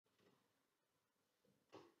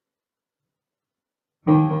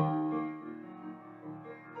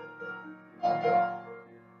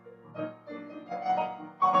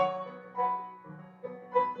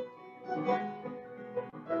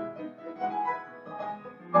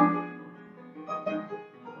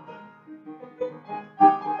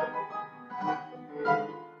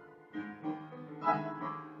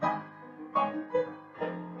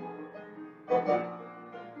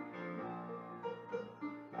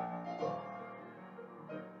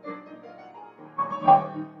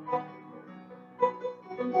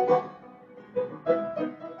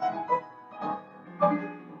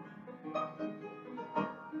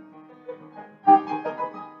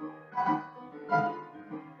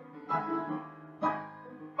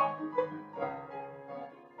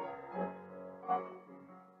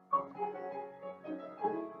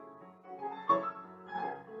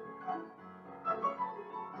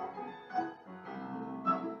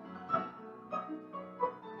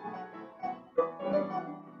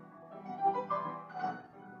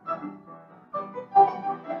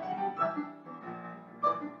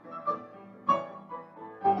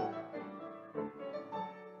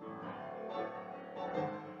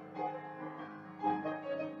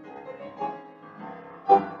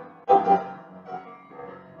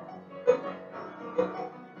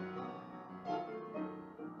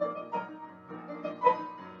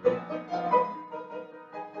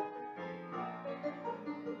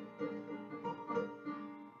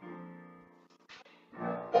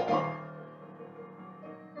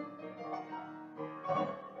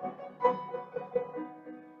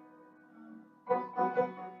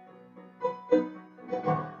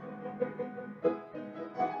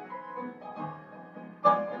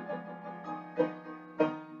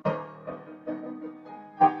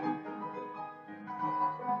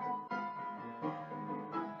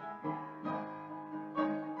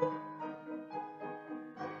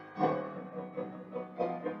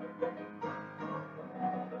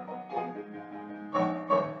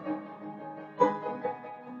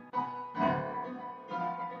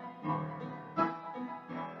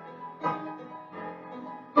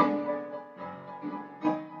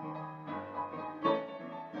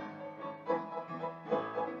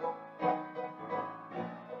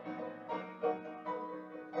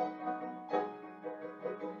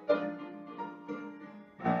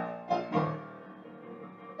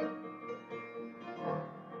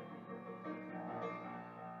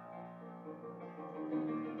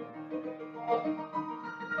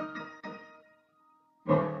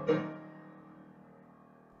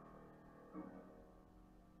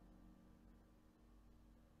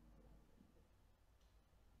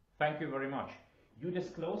Thank you very much. You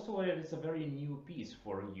disclosed that it is a very new piece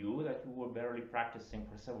for you, that you were barely practicing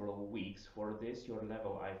for several weeks. For this, your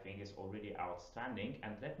level, I think, is already outstanding.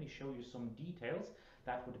 And let me show you some details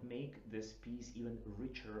that would make this piece even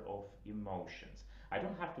richer of emotions. I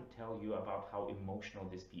don't have to tell you about how emotional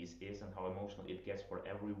this piece is and how emotional it gets for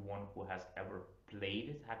everyone who has ever played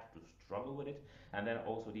it, had to struggle with it. And then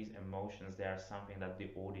also these emotions, they are something that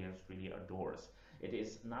the audience really adores. It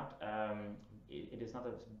is not a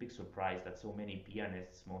big surprise that so many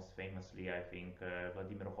pianists, most famously, I think,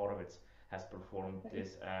 Vladimir Horowitz has performed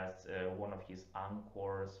this as one of his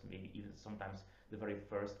encores, maybe even sometimes the very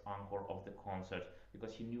first encore of the concert,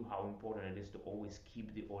 because he knew how important it is to always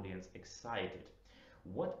keep the audience excited.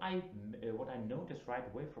 What I noticed right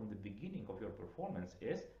away from the beginning of your performance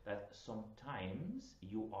is that sometimes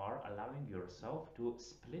you are allowing yourself to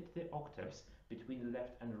split the octaves between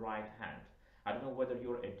left and right hand. I don't know whether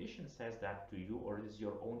your edition says that to you or it is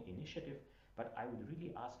your own initiative, but I would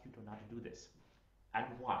really ask you to not do this. And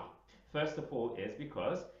why? First of all is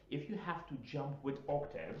because if you have to jump with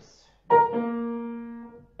octaves,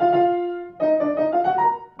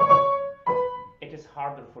 it is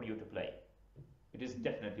harder for you to play. It is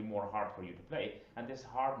definitely more hard for you to play, and this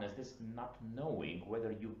hardness, this not knowing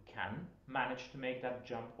whether you can manage to make that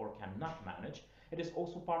jump or cannot manage, it is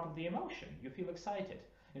also part of the emotion. You feel excited.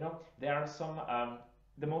 You know, there are some,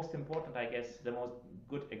 the most important, I guess, the most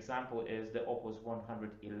good example is the Opus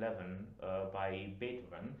 111 by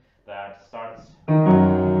Beethoven that starts, I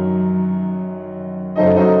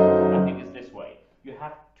think it's this way. You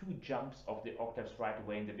have two jumps of the octaves right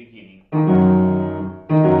away in the beginning.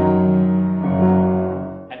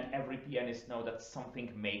 And every pianist knows that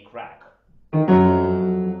something may crack.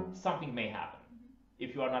 Something may happen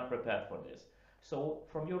if you are not prepared for this. So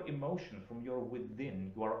from your emotion, from your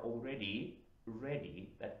within, you are already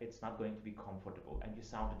ready that it's not going to be comfortable and you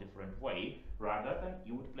sound a different way rather than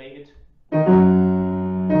you would play it,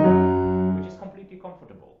 which is completely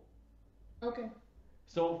comfortable. Okay.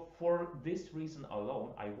 So for this reason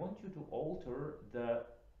alone, I want you to alter the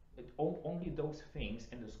only those things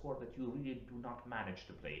in the score that you really do not manage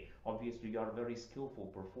to play. Obviously, you are a very skillful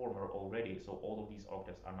performer already, so all of these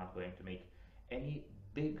octaves are not going to make any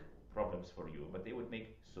big problems for you, but they would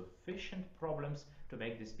make sufficient problems to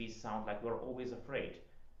make this piece sound like you're always afraid.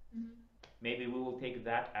 Mm-hmm. Maybe we will take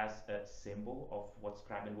that as a symbol of what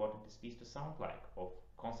Scriabin wanted this piece to sound like, of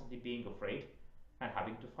constantly being afraid and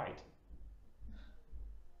having to fight.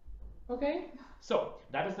 Okay. So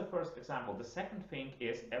that is the first example. The second thing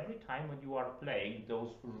is every time when you are playing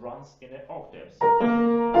those runs in the octaves,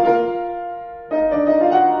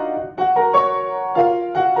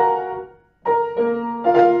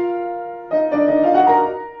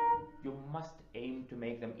 you must aim to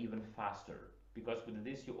make them even faster, because with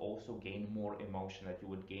this you also gain more emotion that you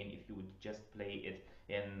would gain if you would just play it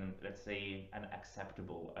in, let's say, an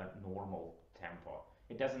acceptable, normal tempo.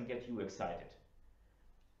 It doesn't get you excited.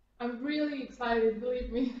 I'm really excited,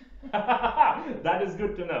 believe me. That is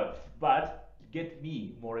good to know, but get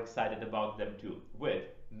me more excited about them too, with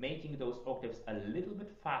making those octaves a little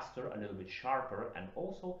bit faster, a little bit sharper, and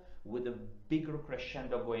also with a bigger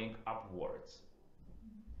crescendo going upwards.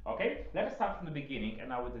 Okay, let us start from the beginning,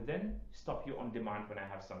 and I would then stop you on demand when I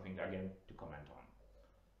have something again to comment on.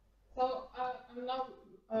 So I'm now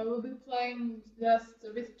will be playing just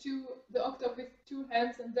with the octave with two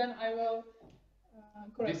hands, and then I will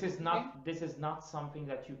correct. This is not something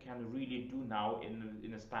that you can really do now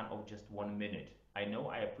in a span of just 1 minute. I know,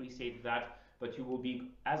 I appreciate that, but you will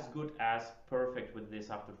be as good as perfect with this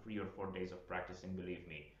after 3 or 4 days of practicing, believe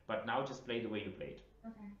me. But now just play the way you played.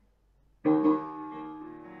 Okay.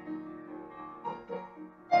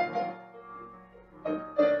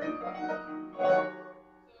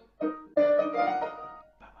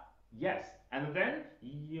 Yes, and then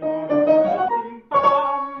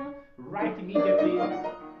right immediately.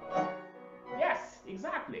 Yes,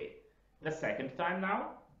 exactly. The second time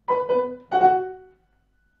now.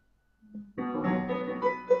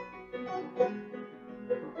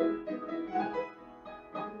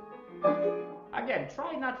 Again,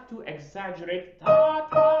 try not to exaggerate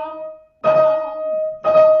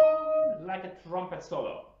like a trumpet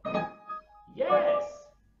solo. Yes.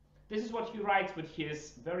 This is what he writes with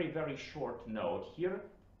his very, very short note here.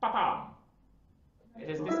 Pa-pam. It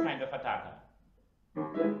is this kind of attacca.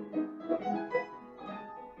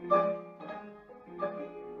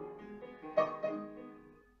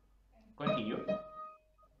 Continue.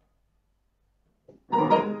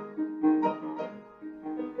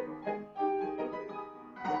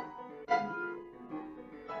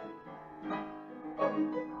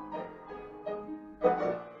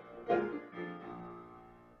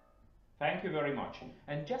 Thank you very much.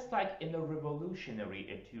 And just like in a revolutionary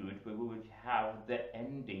etude where we would have the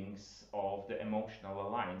endings of the emotional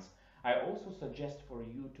lines, I also suggest for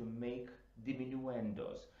you to make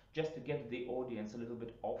diminuendos, just to get the audience a little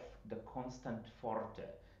bit off the constant forte.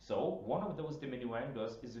 So one of those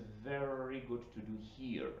diminuendos is very good to do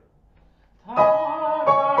here.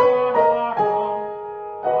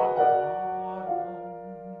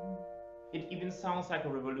 It even sounds like a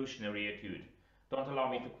revolutionary etude. Don't allow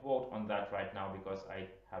me to quote on that right now because I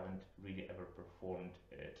haven't really ever performed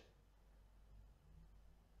it.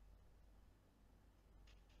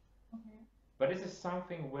 Okay. But this is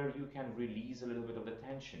something where you can release a little bit of the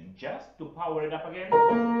tension just to power it up again.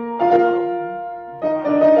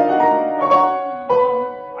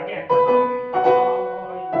 Again.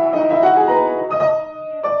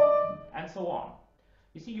 And so on.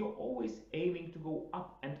 You see, you're always aiming to go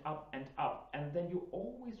up and up and up, and then you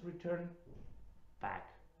always return back.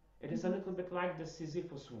 It is a little bit like the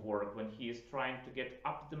Sisyphus work when he is trying to get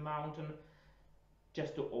up the mountain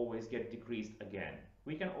just to always get decreased again.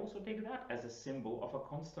 We can also take that as a symbol of a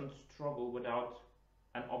constant struggle without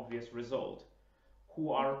an obvious result.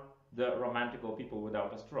 Who are the romantical people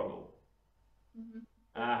without a struggle?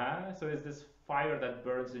 So it's this fire that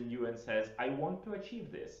burns in you and says, I want to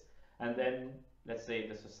achieve this. And then, let's say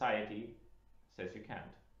the society says you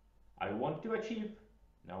can't. I want to achieve,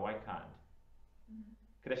 no I can't.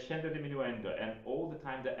 Crescendo diminuendo, and all the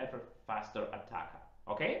time the ever faster attacca.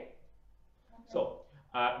 Okay? So,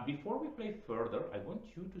 before we play further, I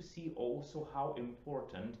want you to see also how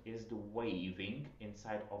important is the waving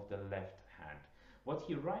inside of the left hand. What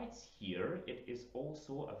he writes here, it is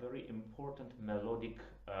also a very important melodic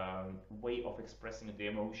way of expressing the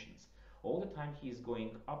emotions. All the time he is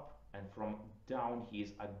going up, and from down he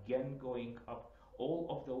is again going up. All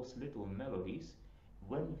of those little melodies,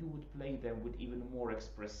 when you would play them with even more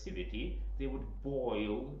expressivity, they would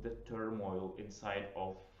boil the turmoil inside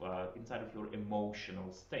of your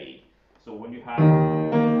emotional state. So when you have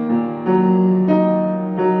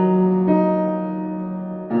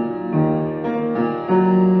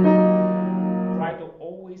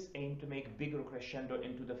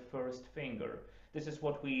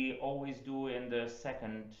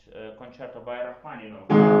second concerto by Rachmaninoff.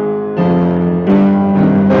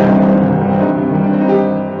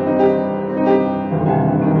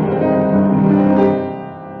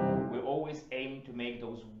 We always aim to make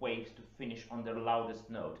those waves to finish on their loudest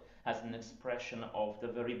note as an expression of the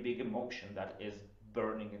very big emotion that is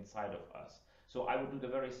burning inside of us. So I would do the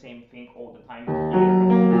very same thing all the time here.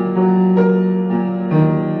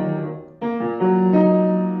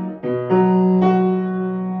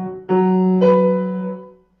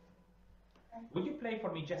 Would you play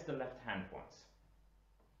for me just the left hand once?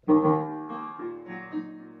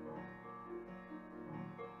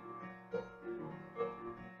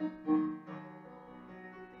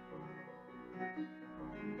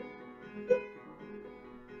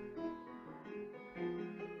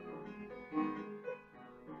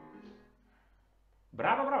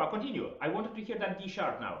 Bravo, bravo, continue. I wanted to hear that D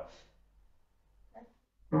sharp now.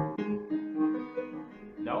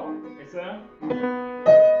 No? It's a...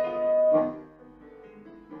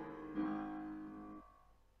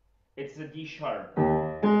 It's a D sharp.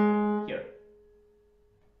 Here.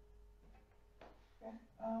 Okay.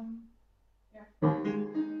 Yeah.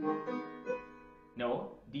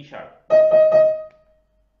 No, D sharp.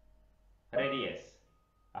 Re diez.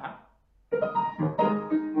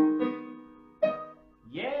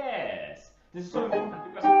 Yes! This is so important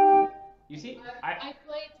because, you see, I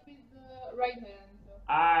played with the right hand. So.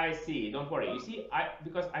 I see, don't worry. You see,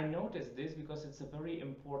 because I noticed this because it's a very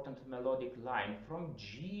important melodic line from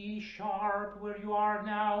G sharp, where you are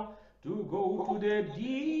now, to go to the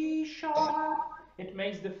D sharp. It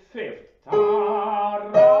makes the fifth.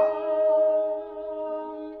 Ta-ra.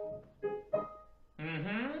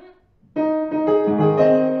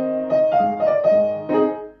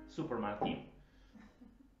 Superman theme.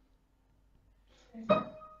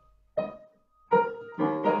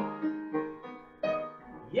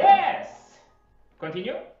 Yes!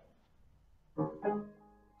 Continue. So,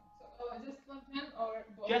 just one hand or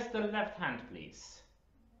both? Just the left hand, please.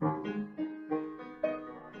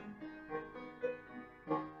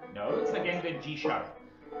 No, it's again the G sharp.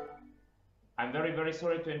 I'm very, very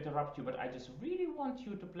sorry to interrupt you, but I just really want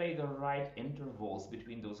you to play the right intervals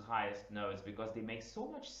between those highest notes because they make so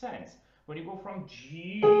much sense. When you go from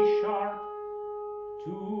G sharp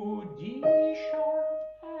to D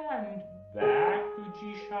sharp and back to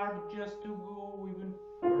G sharp just to go even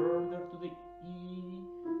further to the E.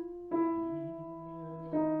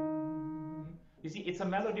 You see, it's a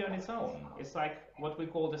melody on its own. It's like what we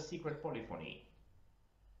call the secret polyphony.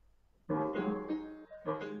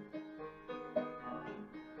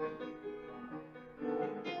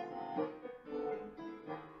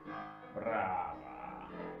 Brava.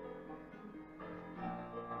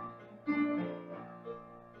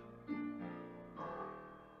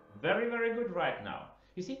 Very, very good right now.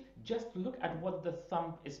 You see, just look at what the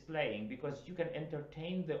thumb is playing because you can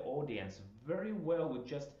entertain the audience very well with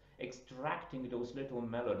just extracting those little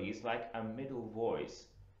melodies like a middle voice.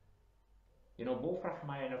 You know, both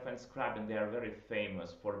Rachmaninoff and Scriabin, they are very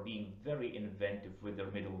famous for being very inventive with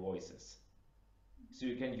their middle voices. So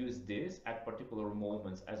you can use this at particular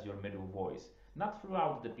moments as your middle voice. Not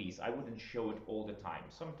throughout the piece, I wouldn't show it all the time.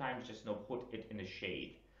 Sometimes just put it in a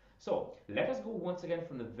shade. So let us go once again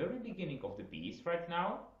from the very beginning of the piece right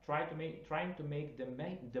now, trying to make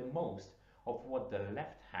the most of what the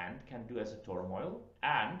left hand can do as a turmoil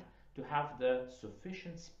and to have the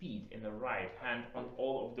sufficient speed in the right hand on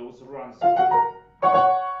all of those runs.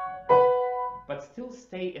 But still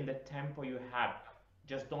stay in the tempo you have.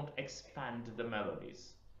 Just don't expand the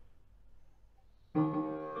melodies.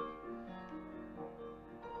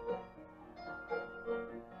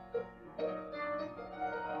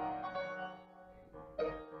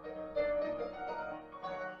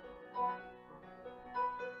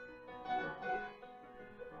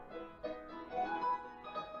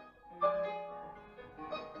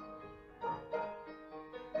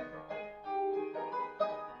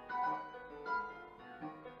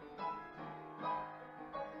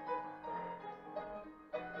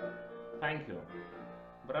 Thank you.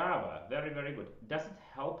 Brava, very, very good. Does it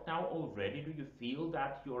help now already? Do you feel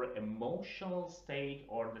that your emotional state,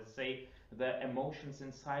 or let's say the emotions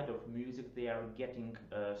inside of music, they are getting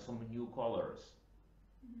some new colors?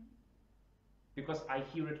 Mm-hmm. Because I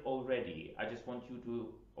hear it already. I just want you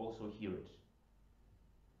to also hear it.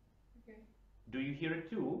 Okay. Do you hear it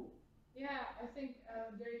too? Yeah, I think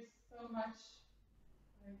there is so much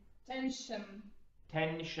tension.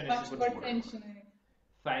 Tension much is a good more word. Tension in it.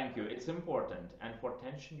 Thank you. It's important, and for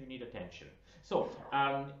tension you need attention. So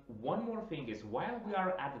one more thing is, while we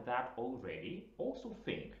are at that already, also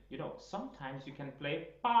think, you know, sometimes you can play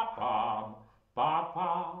pa-pam,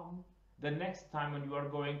 pa-pam. the next time when you are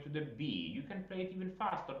going to the B, you can play it even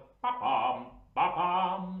faster. Pa-pam,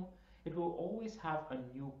 pa-pam. It will always have a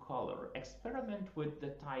new color. Experiment with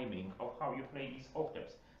the timing of how you play these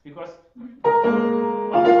octaves, because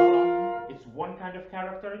it's one kind of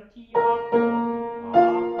character,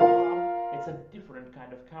 it's a different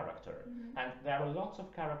kind of character, and there are lots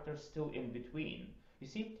of characters still in between. You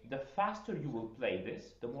see, the faster you will play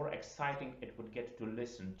this, the more exciting it would get to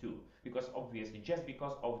listen to, because obviously, just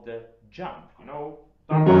because of the jump, you know,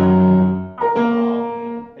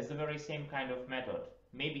 it's the very same kind of method.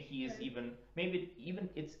 Maybe he is maybe even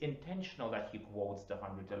it's intentional that he quotes the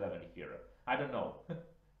 111 here. I don't know,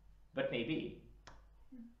 but maybe.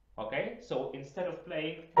 Okay, so instead of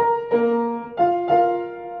playing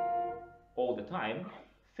all the time,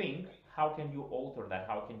 think how can you alter that,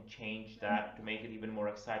 how can you change that to make it even more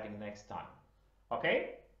exciting next time.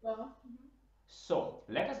 Okay? So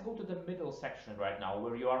let us go to the middle section right now,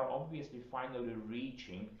 where you are obviously finally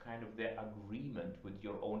reaching kind of the agreement with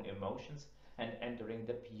your own emotions and entering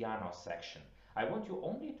the piano section. I want you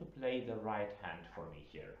only to play the right hand for me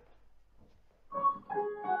here.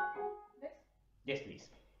 Yes, please.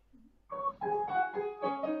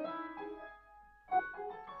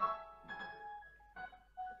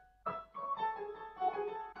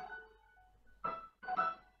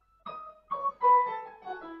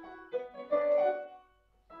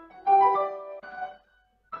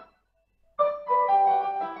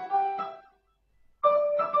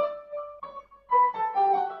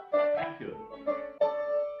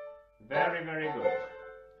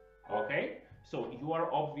 You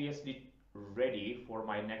are obviously ready for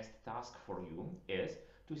my next task for you, is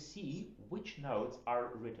to see which notes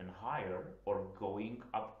are written higher or going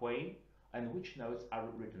upway and which notes are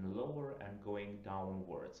written lower and going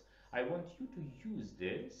downwards. I want you to use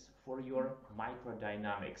this for your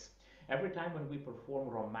microdynamics. Every time when we perform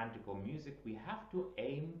romantical music, we have to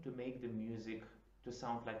aim to make the music to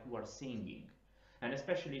sound like you are singing. And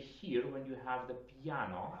especially here, when you have the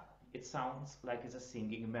piano, it sounds like it's a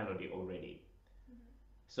singing melody already.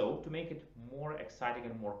 So to make it more exciting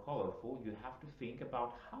and more colorful, you have to think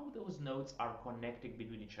about how those notes are connecting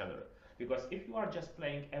between each other. Because if you are just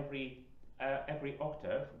playing every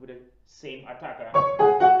octave with the same attacca,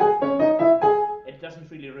 it doesn't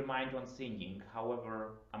really remind on singing,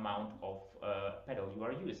 however amount of pedal you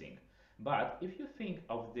are using. But if you think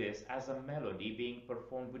of this as a melody being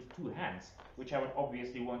performed with two hands, which I would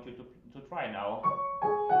obviously want you to try now.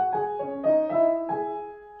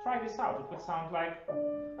 Try this out. It would sound like...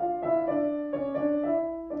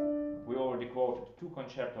 We already quoted two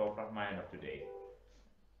concerto of Rachmaninoff today.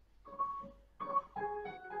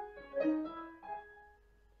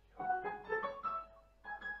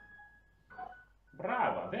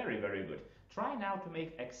 Brava, very, very good. Try now to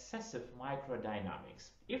make excessive microdynamics.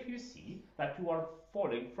 If you see that you are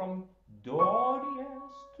falling from Do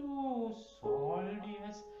diez to Sol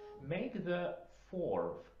diez, make the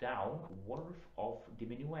fourth down worth of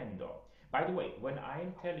diminuendo. By the way, when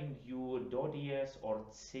I'm telling you Do diez or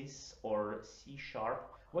Cis or C sharp,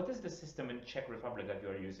 what is the system in Czech Republic that you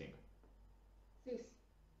are using? Cis.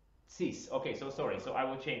 Cis. Okay, so sorry, so I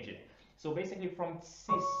will change it. So basically from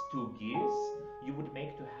Cis to Gis, you would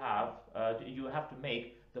make to have, you have to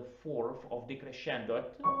make the fourth of decrescendo,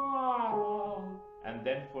 and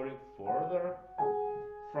then for it further,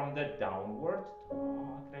 from the downward,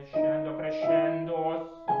 crescendo, crescendo,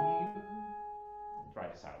 si. Try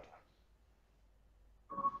this out.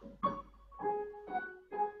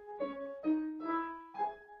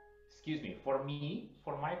 Excuse me, for me,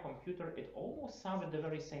 for my computer, it almost sounded the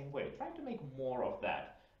very same way. Try to make more of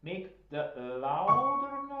that. Make the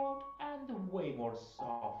louder note and the way more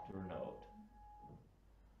softer note.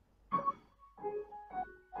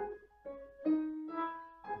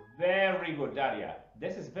 Very good, Darya.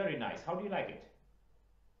 This is very nice. How do you like it?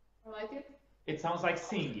 I like it. It sounds like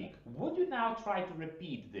singing. Would you now try to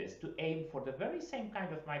repeat this to aim for the very same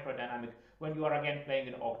kind of microdynamic when you are again playing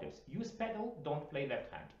in octaves? Use pedal, don't play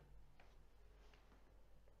left hand.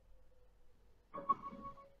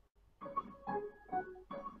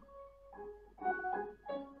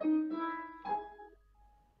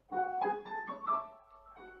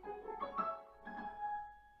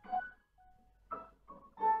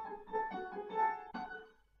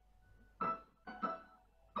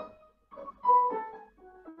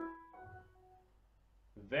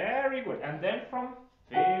 Very good. And then from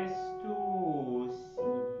Fis to C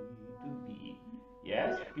to B.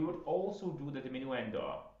 Yes, you would also do the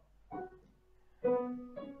diminuendo.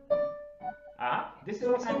 This is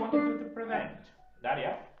what I wanted you to prevent.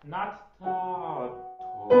 Darya, not ta,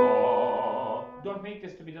 ta. Don't make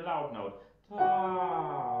this to be the loud note.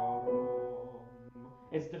 Ta,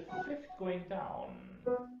 It's the fifth going down.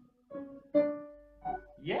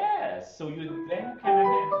 Yes, so you then can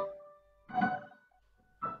again.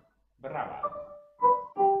 Brava.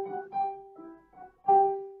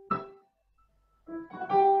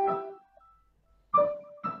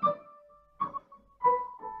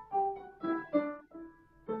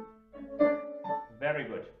 Very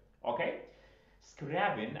good. Okay.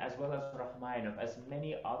 Scriabin, as well as Rachmaninoff, as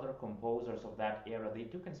many other composers of that era, they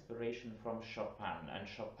took inspiration from Chopin, and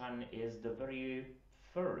Chopin is the very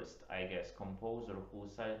first, I guess, composer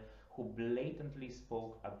who blatantly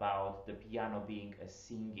spoke about the piano being a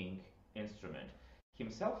singing instrument.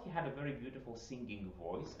 Himself, he had a very beautiful singing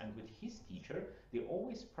voice, and with his teacher, they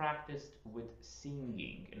always practiced with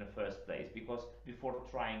singing in the first place, because before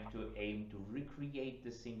trying to aim to recreate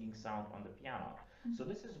the singing sound on the piano. So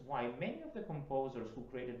this is why many of the composers who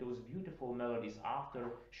created those beautiful melodies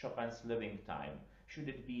after Chopin's living time, should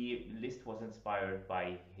it be Liszt was inspired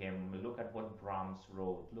by him, look at what Brahms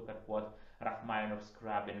wrote, look at what Rachmaninoff,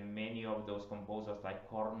 Scriabin, many of those composers like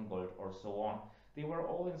Korngold or so on, they were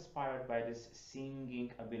all inspired by this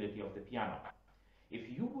singing ability of the piano.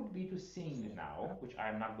 If you would be to sing now, which I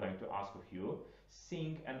am not going to ask of you,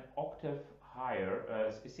 sing an octave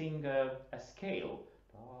higher, sing a scale,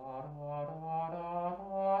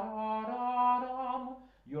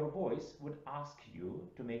 your voice would ask you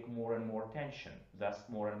to make more and more tension, thus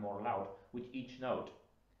more and more loud with each note.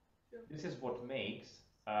 This is what makes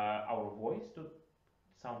our voice to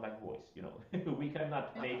sound like voice, you know. We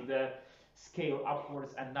cannot make the scale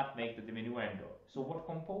upwards and not make the diminuendo. So what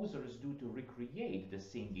composers do to recreate the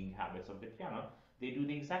singing habits of the piano, they do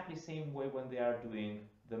the exactly same way when they are doing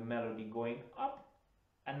the melody going up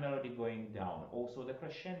and melody going down. Also the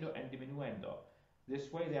crescendo and diminuendo.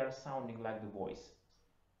 This way they are sounding like the voice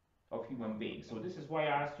of human beings. So this is why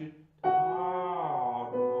I asked you.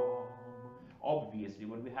 Obviously,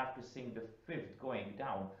 when we have to sing the fifth going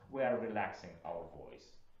down, we are relaxing our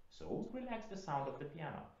voice. So relax the sound of the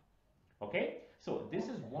piano. Okay? So this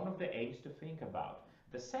is one of the aims to think about.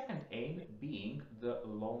 The second aim being the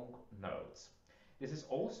long notes. This is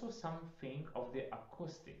also something of the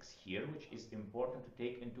acoustics here, which is important to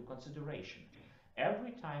take into consideration.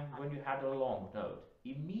 Every time when you had a long note,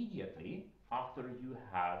 immediately after you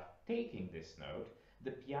have taken this note,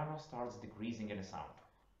 the piano starts decreasing in sound.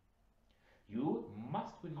 You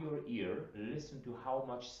must, with your ear, listen to how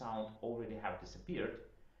much sound already have disappeared,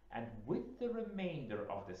 and with the remainder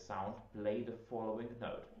of the sound, play the following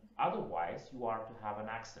note. Otherwise, you are to have an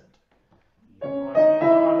accent.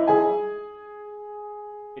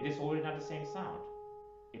 It is already not the same sound.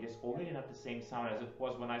 It is already not the same sound as it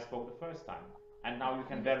was when I spoke the first time, and now you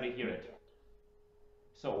can barely hear it.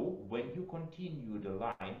 So, when you continue the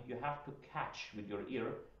line, you have to catch with your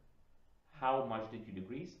ear how much did you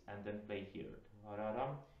decrease, and then play here.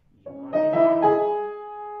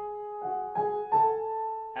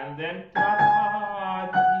 And then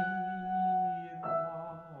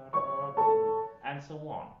and so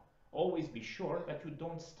on. Always be sure that you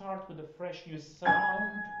don't start with a fresh new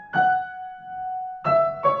sound,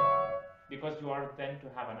 because you are then to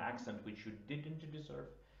have an accent which you didn't deserve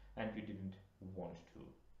and you didn't want to.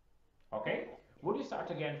 Okay? Would you start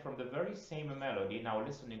again from the very same melody, now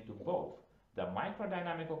listening to both the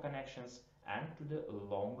microdynamical connections and to the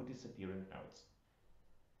long disappearing notes?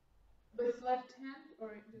 With left hand or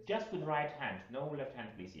just with right hand? No left hand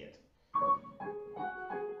please yet.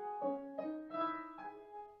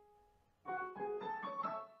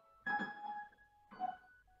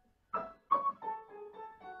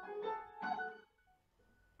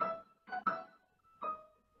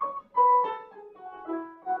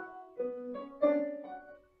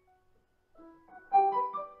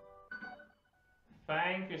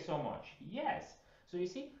 Thank you so much. Yes. So you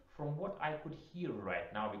see, from what I could hear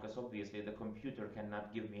right now, because obviously the computer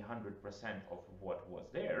cannot give me 100% of what was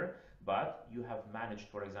there, but you have managed,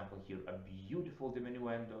 for example, here a beautiful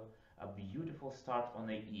diminuendo, a beautiful start on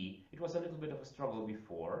a E. It was a little bit of a struggle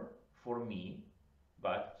before for me,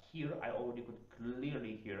 but here I already could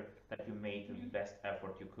clearly hear that you made the best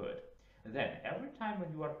effort you could. Then, every time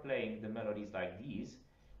when you are playing the melodies like these,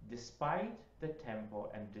 despite the tempo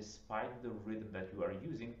and despite the rhythm that you are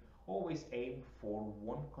using, always aim for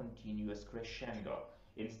one continuous crescendo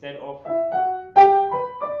instead of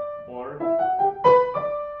or,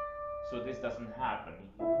 so this doesn't happen.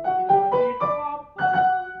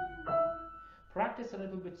 Practice a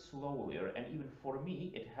little bit slower, and even for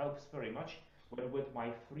me it helps very much when with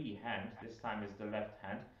my free hand, this time is the left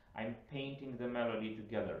hand, I'm painting the melody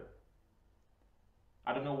together.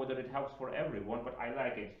 I don't know whether it helps for everyone, but I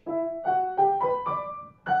like it.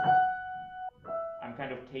 I'm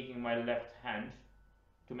kind of taking my left hand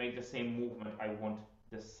to make the same movement I want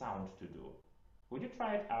the sound to do. Would you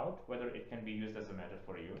try it out, whether it can be used as a method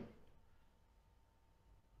for you?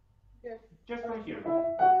 Yes. Just from here.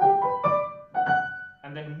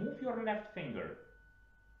 And then move your left finger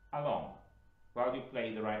along while you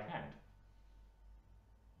play the right hand.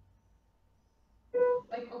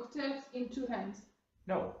 Like octaves in two hands?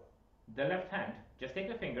 No, the left hand, just take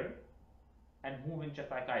the finger and move it just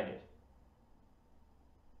like I did.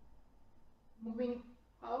 Moving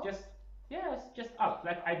how? Just, yes, just up,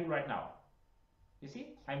 like I do right now. You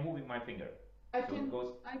see? I'm moving my finger. I So it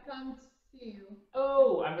goes. I can't see you.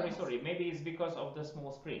 Oh, I'm very sorry. Maybe it's because of the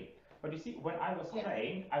small screen. But you see, when I was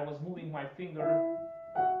playing, I was moving my finger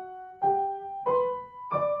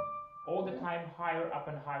all the time higher up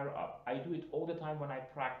and higher up. I do it all the time when I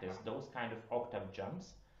practice those kind of octave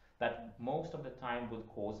jumps that most of the time would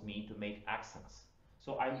cause me to make accents.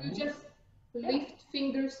 So I You move. just lift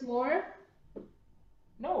fingers more?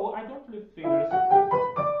 No, I don't lift fingers.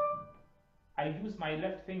 I use my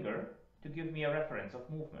left finger to give me a reference of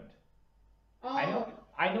movement. Oh.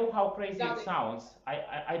 I know how crazy Got it it. sounds.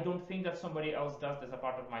 I don't think that somebody else does as a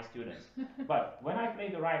part of my students. But when I play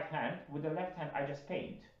the right hand, with the left hand I just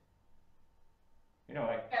paint. You know,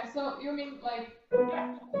 like. Yeah, so you mean like.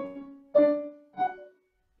 Yeah.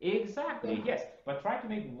 Exactly, yes. But try to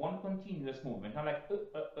make one continuous movement, not like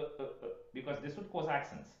because this would cause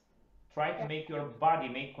accents. Try to make your body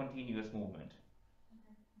make continuous movement.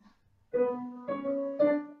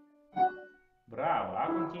 Bravo,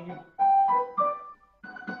 I'll continue.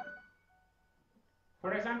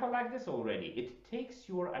 For example, like this already, it takes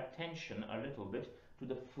your attention a little bit to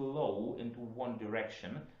the flow into one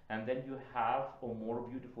direction, and then you have a more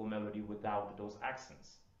beautiful melody without those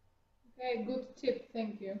accents. Okay, good tip,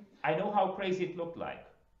 thank you. I know how crazy it looked like.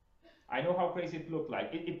 I know how crazy it looked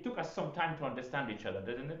like. It took us some time to understand each other,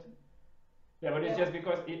 didn't it? Yeah, but it's just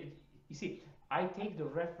because, you see, I take the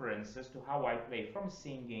references to how I play from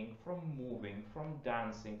singing, from moving, from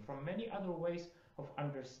dancing, from many other ways of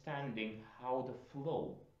understanding how the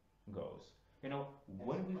flow goes. You know,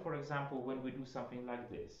 when we, for example, when we do something like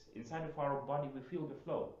this, inside of our body we feel the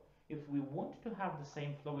flow. If we want to have the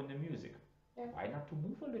same flow in the music, why not to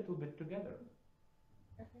move a little bit together?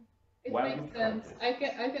 Okay. It While makes you sense.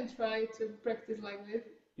 practice. I can try to practice like this.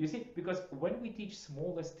 You see, because when we teach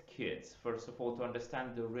smallest kids, first of all, to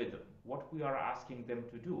understand the rhythm, what we are asking them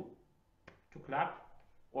to do, to clap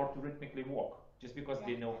or to rhythmically walk, just because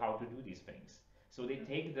they know how to do these things. So they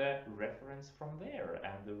take the reference from there,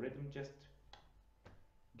 and the rhythm just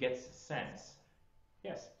gets sense.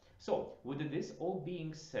 Yes. So with this all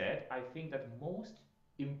being said, I think that most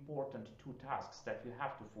important two tasks that you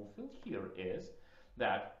have to fulfill here is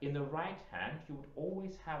that in the right hand you would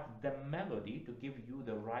always have the melody to give you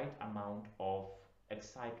the right amount of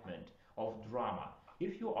excitement, of drama.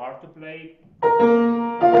 If you are to play,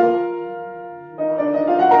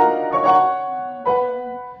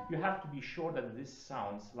 you have to be sure that this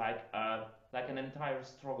sounds like an entire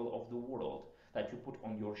struggle of the world that you put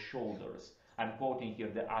on your shoulders. I'm quoting here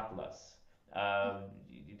the Atlas.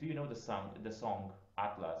 Do you know the song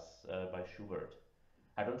Atlas by Schubert?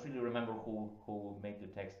 I don't really remember who made the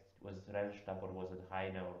text. Was it Rellstab or was it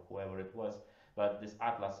Heine or whoever it was? But this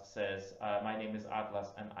Atlas says, my name is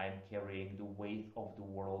Atlas and I'm carrying the weight of the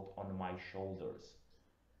world on my shoulders.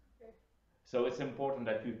 Okay. So it's important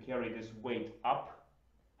that you carry this weight up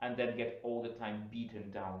and then get all the time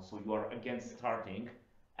beaten down. So you are again starting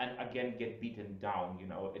and again get beaten down. You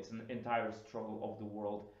know, it's an entire struggle of the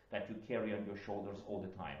world that you carry on your shoulders all the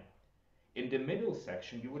time. In the middle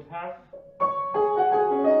section, you would have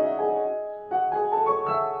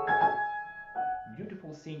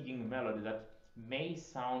beautiful singing melody that may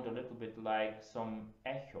sound a little bit like some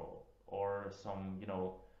echo or some, you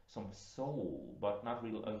know, some soul, but not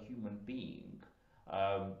really a human being.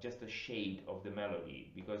 Just a shade of the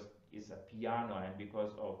melody, because it's a piano and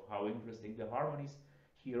because of how interesting the harmonies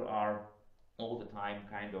here are all the time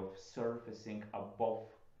kind of surfacing above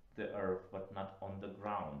the earth but not on the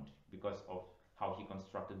ground, because of how he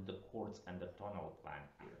constructed the chords and the tonal plan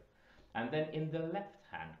here. And then in the left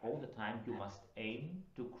hand, all the time you must aim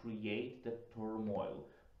to create the turmoil.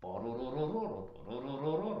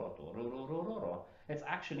 It's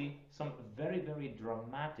actually some very, very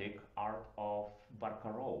dramatic art of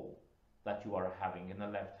barcarolle that you are having in the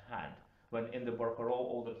left hand. When in the barcarolle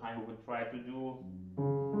all the time we would try to do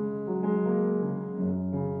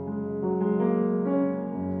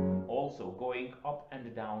also going up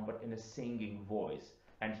and down but in a singing voice.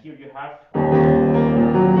 And here you have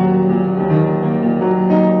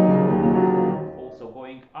also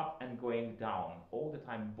going up and going down, all the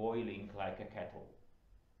time boiling like a kettle.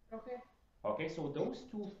 Okay. Okay, so those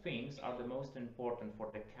two things are the most important for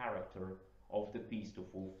the character of the piece to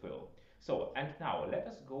fulfill. So, and now let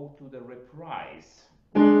us go to the reprise.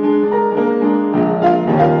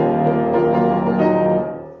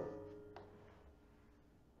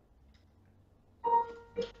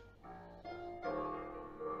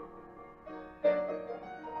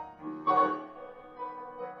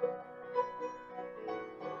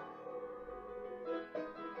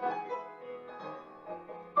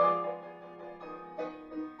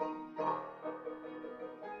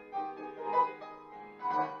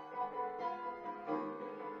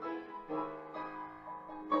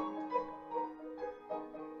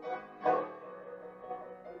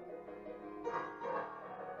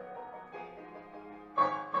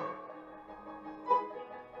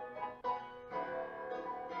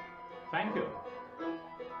 Thank you.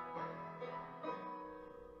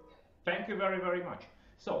 Thank you very, very much.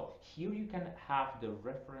 So here you can have the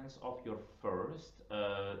reference of your first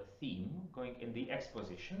theme going in the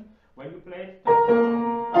exposition where you play.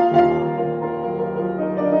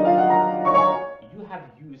 You have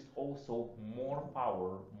used also more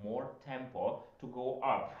power, more tempo to go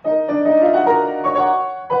up.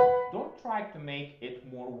 Don't try to make it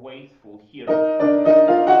more weightful here.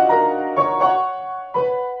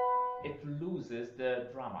 It loses the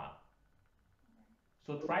drama.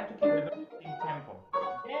 So try to keep the same tempo.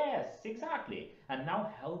 Yes, exactly. And now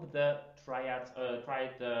help the triads,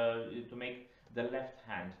 to make the left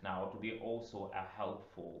hand now to be also a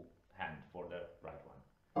helpful hand for the right one.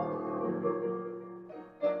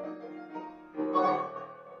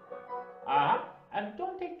 And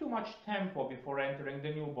don't take too much tempo before entering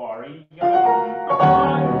the new bar.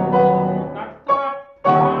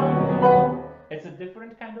 It's a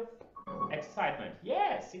different kind of excitement.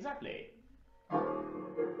 Yes, exactly.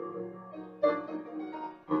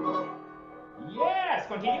 Yes,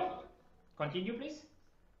 continue. Continue, please.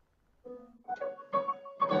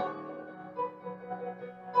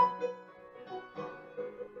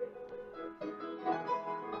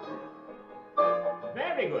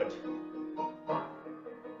 Very good.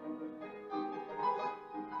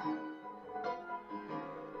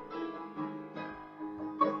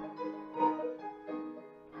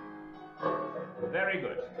 Very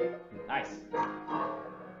good. Nice.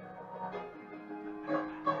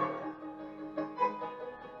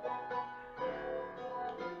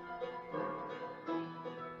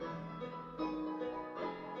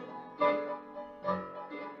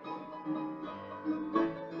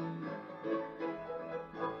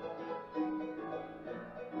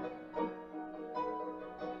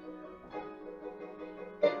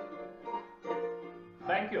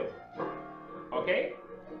 Thank you. Okay?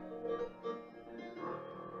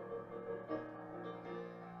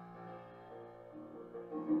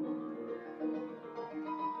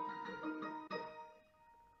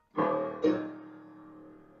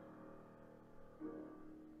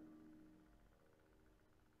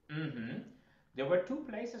 There were two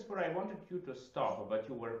places where I wanted you to stop, but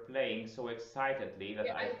you were playing so excitedly that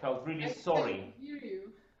Yeah, I felt really I sorry. can't hear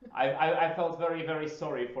you. I felt very, very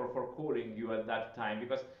sorry for calling you at that time,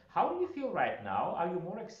 because how do you feel right now? Are you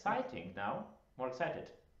more exciting now? More excited?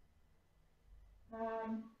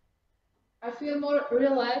 I feel more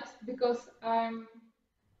relaxed because I'm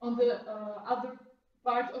on the other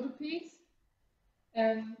part of the piece,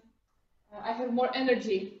 and I have more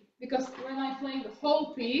energy. Because when I play the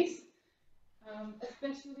whole piece,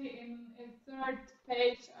 especially in third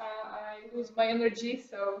page, I lose my energy.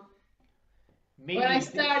 So Maybe when I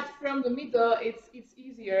start from the middle, it's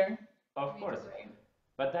easier. Of course.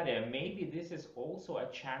 But Darja, maybe this is also a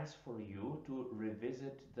chance for you to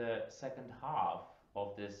revisit the second half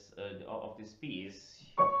of this piece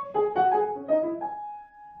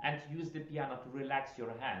and use the piano to relax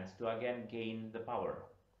your hands to again gain the power.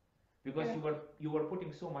 Because you were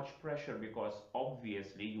putting so much pressure because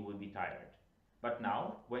obviously you will be tired. But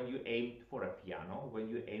now, when you aim for a piano, when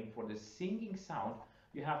you aim for the singing sound,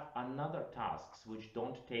 you have another tasks which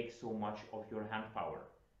don't take so much of your hand power.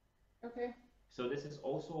 Okay. So this is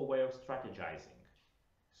also a way of strategizing.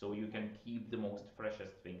 So you can keep the most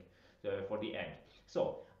freshest thing for the end.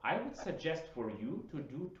 So I would suggest for you to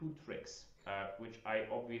do two tricks, which I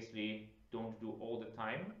obviously don't do all the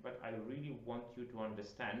time, but I really want you to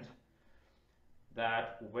understand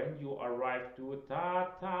that when you arrive to ta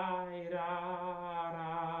ta ra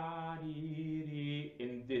ra di di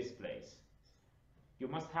in this place, you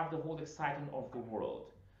must have the whole excitement of the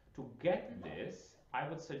world. To get this, I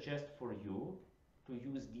would suggest for you to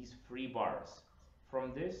use these 3 bars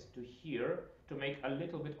from this to here to make a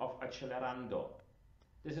little bit of accelerando.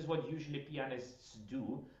 This is what usually pianists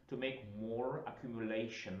do to make more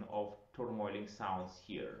accumulation of turmoiling sounds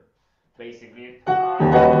here. Basically,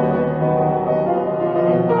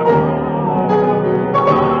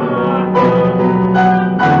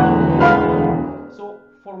 so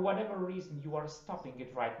for whatever reason you are stopping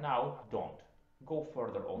it right now, don't. Go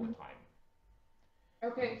further all the time.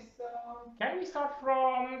 Okay, so can we start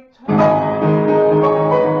from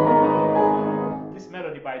this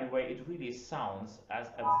melody, by the way, it really sounds as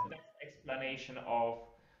a explanation of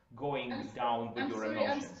going down with your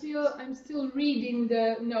emotions. I'm still reading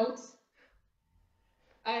the notes.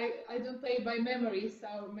 I don't play by memory,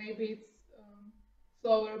 so maybe it's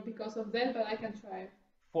slower because of that, but I can try.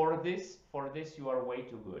 For this you are way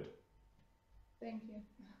too good. Thank you.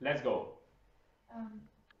 Let's go.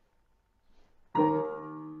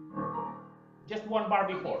 Just one bar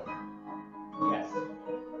before. Yes.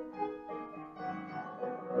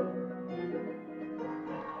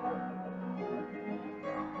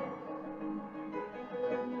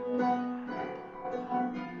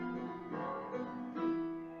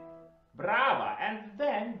 Brava, and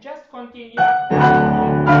then just continue.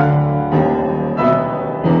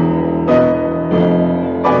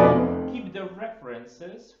 Keep the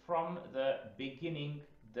references from the beginning,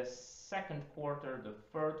 the second quarter, the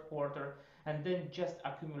third quarter, and then just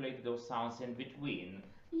accumulate those sounds in between.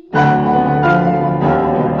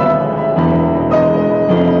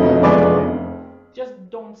 Just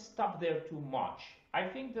don't stop there too much. I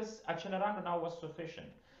think this accelerando now was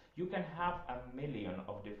sufficient. You can have a million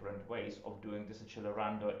of different ways of doing this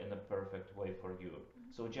accelerando in a perfect way for you.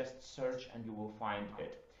 So just search and you will find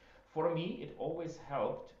it. For me, it always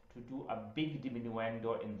helped to do a big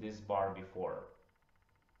diminuendo in this bar before.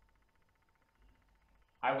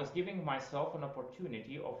 I was giving myself an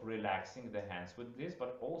opportunity of relaxing the hands with this,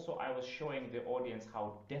 but also I was showing the audience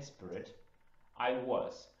how desperate I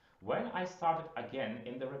was. When I started again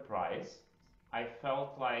in the reprise, I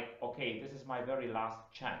felt like, okay, this is my very last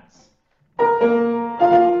chance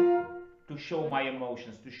to show my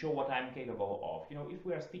emotions, to show what I'm capable of. You know, if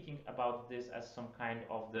we are speaking about this as some kind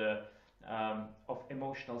of the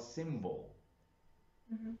emotional symbol,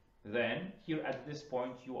 then here at this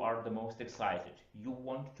point you are the most excited. You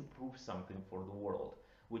want to prove something for the world,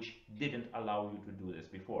 which didn't allow you to do this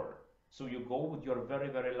before. So you go with your very,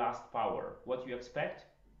 very last power. What do you expect?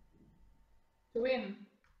 To win.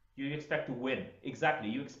 You expect to win. Exactly,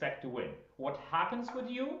 you expect to win. What happens with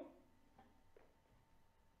you?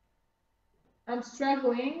 I'm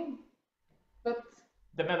struggling, but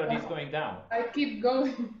the melody is going down. I keep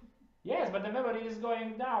going. Yes, but the melody is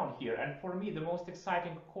going down here, and for me the most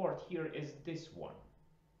exciting chord here is this one.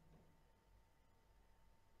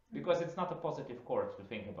 Because it's not a positive chord to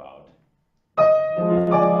think about.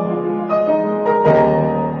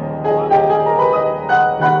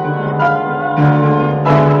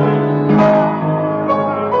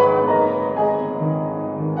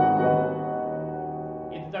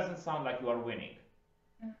 It doesn't sound like you are winning.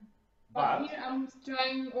 But here I'm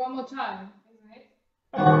trying one more time, isn't it?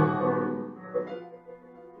 I'm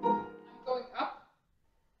going up.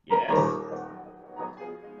 Yes.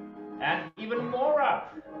 And even more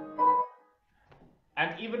up.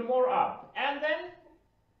 And even more up. And then?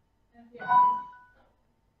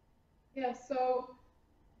 Yeah, so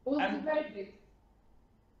what's the verdict?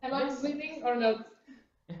 Am I winning or not?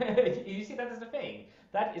 You see, that is the thing.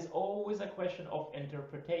 That is always a question of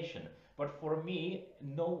interpretation. But for me,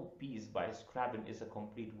 no piece by Scriabin is a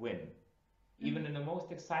complete win. Even in the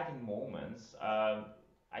most exciting moments,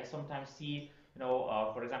 I sometimes see, you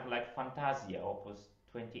know, for example, like Fantasia, Opus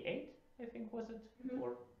 28, I think was it?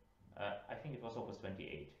 Or I think it was Opus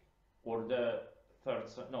 28. Or the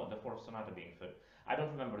fourth sonata being third. I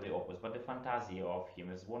don't remember the opus, but the Fantasia of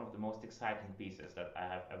him is one of the most exciting pieces that I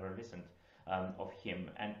have ever listened of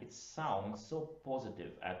him, and it sounds so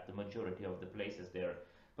positive at the majority of the places there,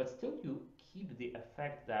 but still you keep the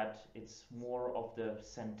effect that it's more of the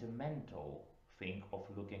sentimental thing of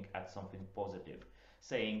looking at something positive,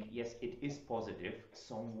 saying, yes, it is positive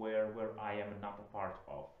somewhere where I am not a part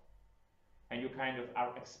of. And you kind of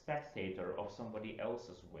are a spectator of somebody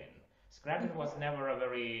else's win. Scriabin was never a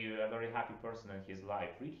very happy person in his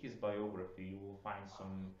life. Read his biography, you will find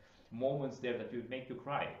some moments there that would make you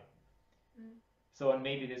cry. So, and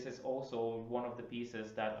maybe this is also one of the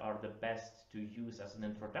pieces that are the best to use as an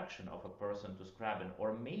introduction of a person to Scriabin,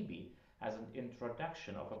 or maybe as an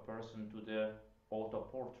introduction of a person to the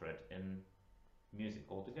auto-portrait in music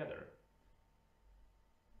altogether.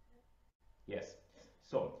 Yes.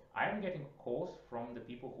 So, I am getting calls from the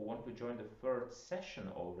people who want to join the third session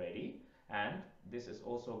already, and this is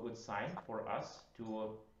also a good sign for us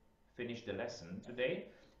to finish the lesson today.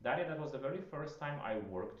 Daria, that was the very first time I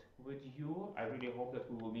worked with you. I really hope that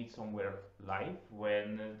we will meet somewhere live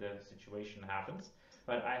when the situation happens.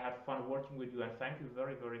 But I had fun working with you, and thank you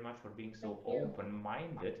very, very much for being so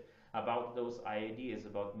open-minded about those ideas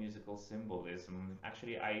about musical symbolism.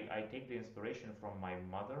 Actually, I take the inspiration from my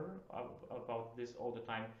mother about this all the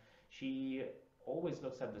time. She always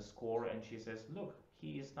looks at the score and she says, look,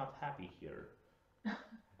 he is not happy here.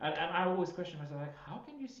 And I always question myself, like, how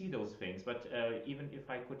can you see those things? But even if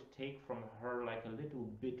I could take from her like a little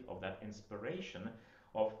bit of that inspiration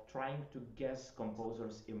of trying to guess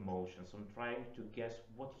composer's emotions, on trying to guess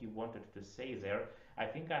what he wanted to say there, I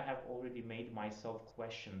think I have already made myself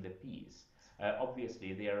question the piece.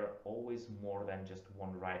 Obviously, there are always more than just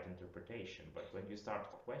one right interpretation, but when you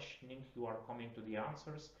start questioning, you are coming to the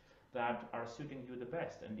answers that are suiting you the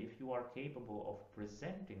best. And if you are capable of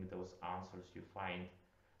presenting those answers you find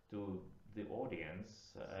to the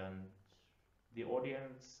audience, and the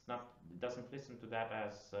audience doesn't listen to that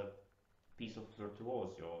as a piece of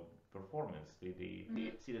virtuoso performance. They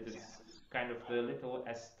see that it's kind of the little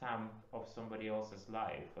stamp of somebody else's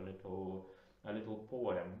life, a little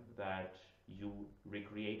poem that you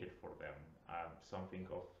recreated for them, something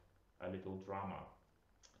of a little drama.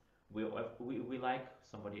 We like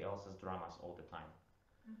somebody else's dramas all the time,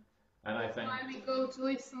 and I That's think why we go to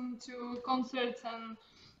listen to concerts and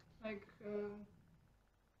like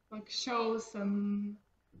shows and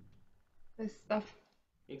this stuff.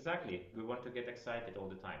 exactly, we want to get excited all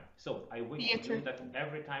the time. So I wish Theater. you that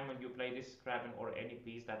every time when you play this Scriabin or any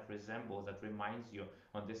piece that resembles, that reminds you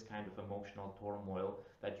on this kind of emotional turmoil,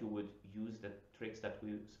 that you would use the tricks that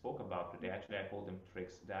we spoke about today. Actually, I call them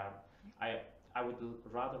tricks. I would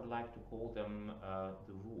rather like to call them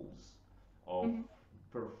the rules of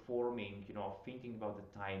performing, thinking about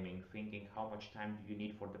the timing, thinking how much time do you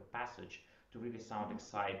need for the passage to really sound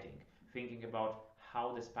exciting, thinking about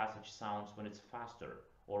how this passage sounds when it's faster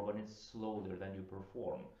or when it's slower than you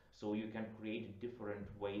perform. So you can create different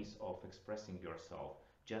ways of expressing yourself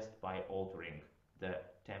just by altering the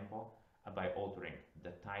tempo, by altering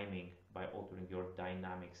the timing, by altering your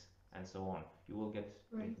dynamics, and so on. You will get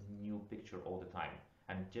a new picture all the time.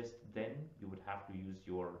 And just then you would have to use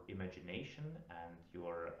your imagination and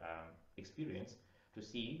your experience to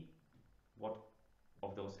see what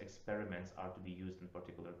of those experiments are to be used in a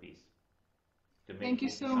particular piece. Thank you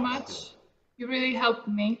so much. You really helped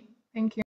me. Thank you.